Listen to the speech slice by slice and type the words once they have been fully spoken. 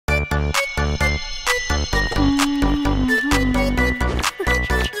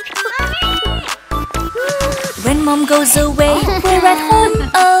mom goes away, we're at home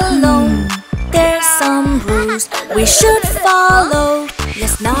alone. There's some rules we should follow.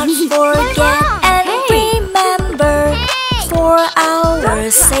 Let's not forget and remember, for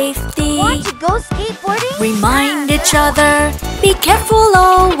our safety. Want to go skateboarding? Remind each other, be careful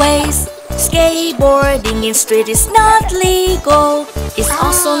always. Skateboarding in street is not legal. It's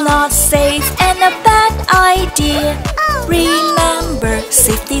also not safe and a bad idea. Remember,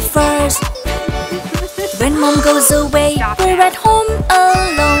 safety first. When mom goes away, we're at home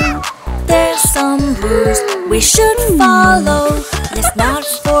alone. There's some rules we should follow. Let's not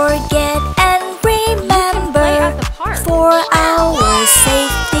forget and remember, for our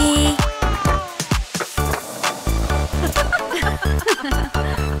safety.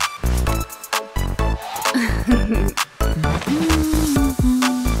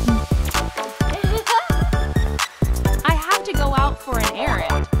 I have to go out for an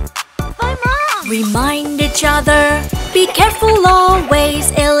errand. Bye, Mom! Remind each other, be careful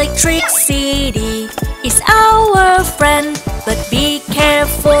always. Electricity is our friend, but be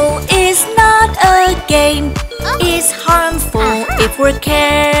careful, it's not a game. It's harmful if we're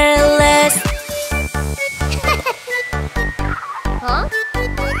careless. Huh?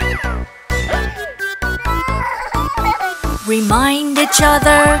 Remind each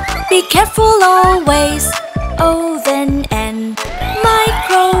other, be careful always. Oven and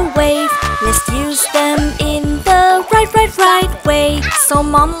microwave, let's use them in the right way, so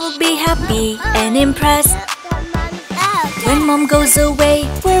mom will be happy and impressed. When mom goes away,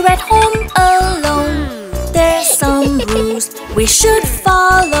 we're at home alone. There's some rules we should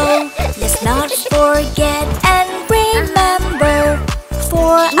follow. Let's not forget and remember,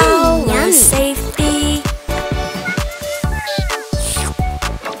 for our safety.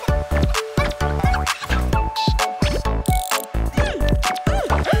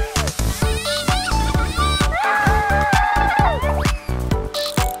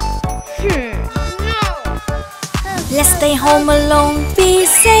 Let's stay home alone, be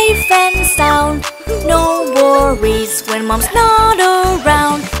safe and sound. No worries when mom's not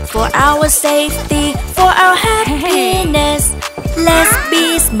around. For our safety, for our happiness, let's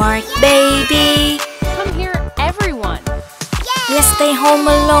be smart, baby. Come here, everyone. Let's stay home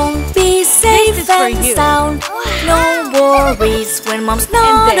alone, be safe and sound. No worries when mom's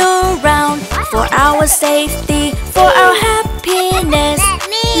not around. For our safety, for our happiness,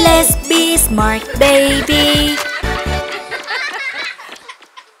 let's be smart, baby.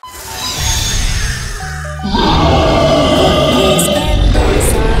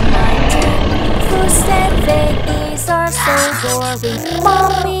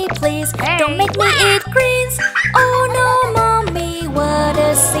 Mommy, please don't make me eat greens. Oh no, Mommy, what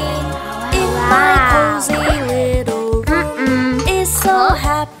a scene. In my cozy little room, it's so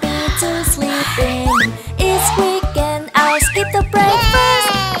happy to sleep in. It's weekend, I'll skip the breakfast.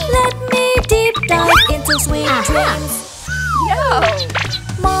 Let me deep dive into sweet dreams. No!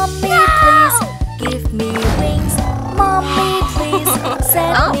 Mommy, please give me wings. Mommy, please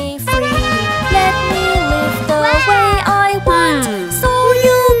set me free. Let me live the way I want, so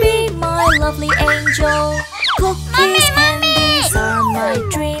you'll be my lovely angel. Cookies, candies are my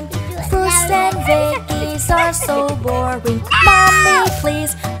dream. Fruits and veggies are so boring. Mommy,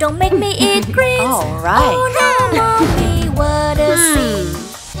 please don't make me eat greens. Alright. Oh no, Mommy, what a scene.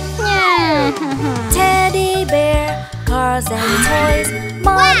 Teddy bear, cars and toys.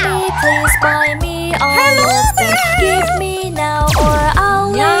 Mommy, please buy me all of them. Give me now or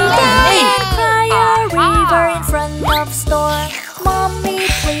I'll lay down and cry a river in front of store. Mommy,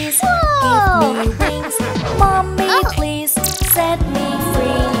 please give me wings. Mommy, please set me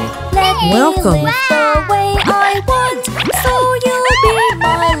free. Let me live the way I want, so you'll be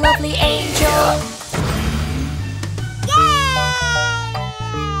my lovely angel.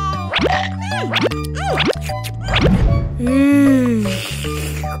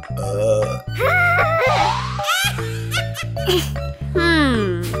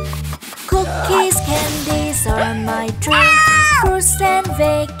 Cookies, candies are my dream. Fruits and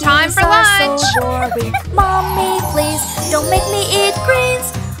veggies are so boring. Mommy, please don't make me eat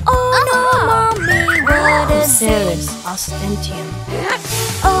greens. Oh no, Mommy, what a scene.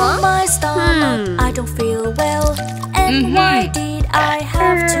 Oh my stomach, I don't feel well. And why did I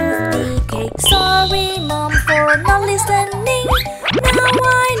have toothache? Sorry, Mom, for not listening. Now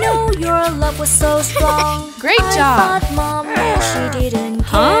I know your love was so strong. Great job. I thought Mom knew she didn't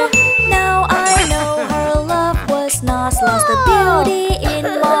care. Now I know her love was not lost. The beauty in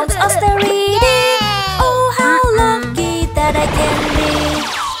Mom's austerity. Oh, how lucky that I can be.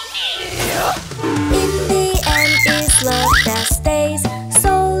 In the end, it's love that stays.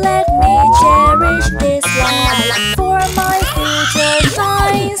 So let me cherish this love.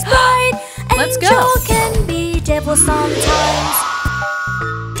 go. Angel can be devil sometimes.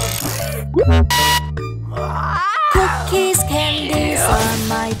 Cookies, candies are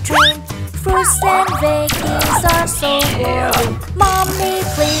my dream. Fruits and veggies are so boring. Mommy,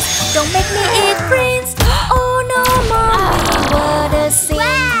 please don't make me eat greens. Oh no, Mommy, what a scene.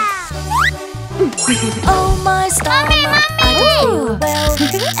 Oh my stomach, I don't feel well.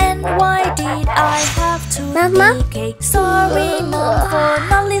 And why did I have to eat cake? Sorry, Mom, for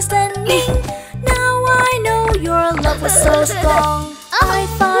not listening. Now I know your love was so strong. I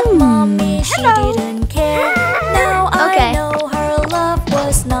thought Mommy, she didn't care. Now I know her love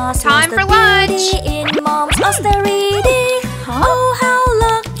was not so Time for lunch. in Mom's austerity. Oh, how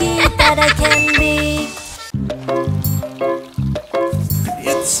lucky that I can be.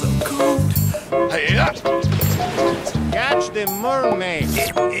 It's so cold. Catch the mermaid.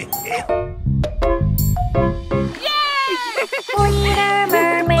 Little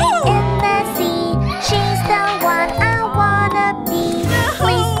mermaid in the sea. She's the one I wanna be.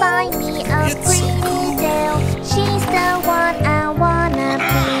 Please buy me a pretty tail. She's the one I wanna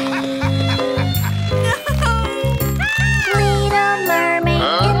be. Little mermaid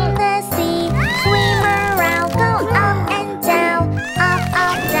in the sea. Swim around, go up and down. Up,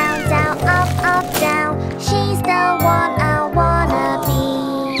 up, down, down, up, up, down. She's the one I wanna be.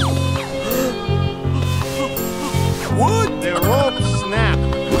 What? The rope snapped.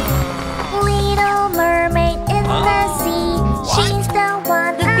 Little mermaid in the sea. She's the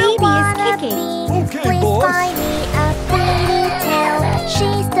one I wanna be. Okay, Please boss. buy me a pretty tail.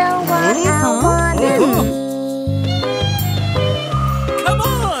 She's the one I wanna be. Come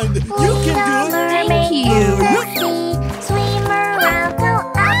on! You Little can do it! mermaid in the sea. Swim around, go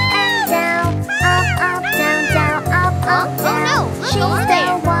up and down. Up, up, down, down, up, up, down. She's the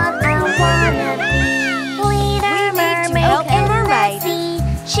one I wanna be. Little mermaid in the sea.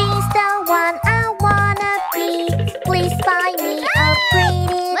 She's the one I wanna be. Please buy me a pretty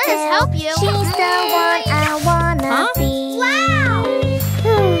tail. help you. She's the one I wanna be. Wow!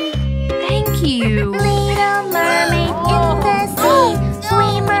 Thank you. Little mermaid in the sea.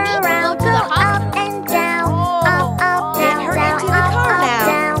 Swim around, go up and down. Up, up, down, down, up, up,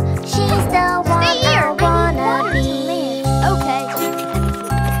 down. She's the one I wanna be. Okay.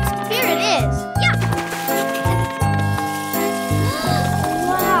 Here it is.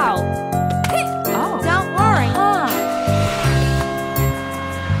 Wow. Oh. Don't worry.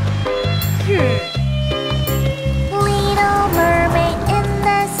 Little mermaid in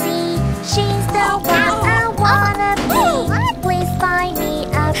the sea. She's the one I wanna be. Please buy me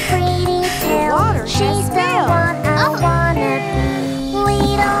a pretty tail. She's the one I wanna be.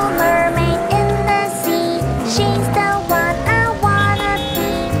 Little mermaid in the sea. She's the one I wanna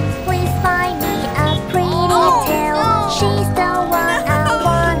be. Please buy me a pretty tail. She's the one I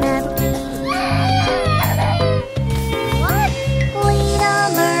wanna be. Little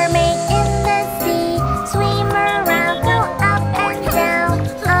mermaid in the sea. Swim around, go up and down.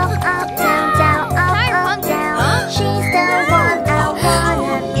 Up, up, down, down, up, up, down. She's the one I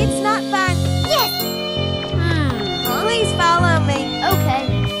wanna be. It's not fun. Yes! Please follow me. Okay.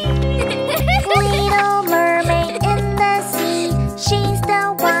 Little mermaid in the sea. She's the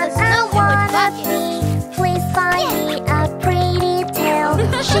one I wanna be. Please buy me a pretty tail.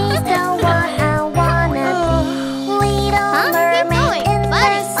 She's the one I wanna be. Little mermaid in the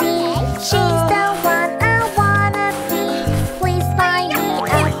sea. She's the one I wanna be. Please buy me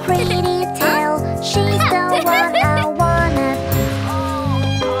a pretty tail. She's the one I wanna be.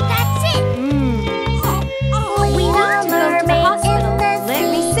 That's it. Little mermaid in the sea. Let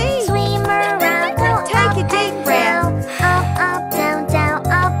me see. Swim around, go Take a up deep and breath. down. Up, up, down, down,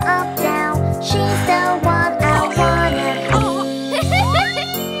 up, up, down. She's the one I wanna be.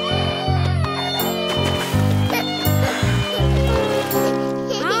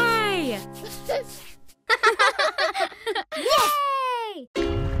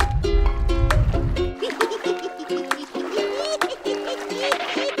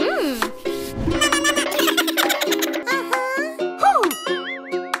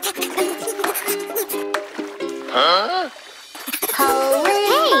 Hi. Holy,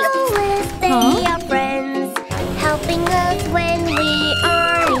 they are friends, helping us when we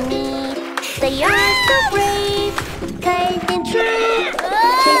are in need. They are so brave, kind and true.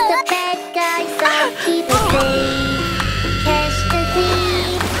 Chase the bad guys out, keep us safe. Catch the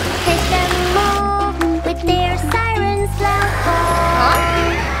thief, catch them all with their sirens loud call.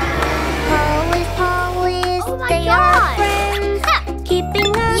 Police, they are friends,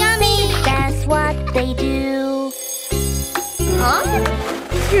 keeping us safe. That's what they do.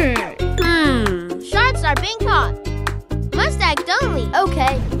 Sharks are being caught. Must act only.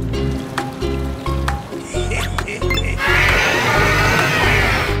 Okay.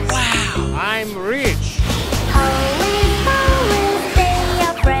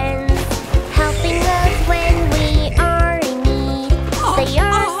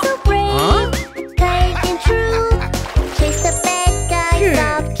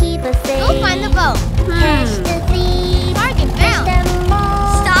 love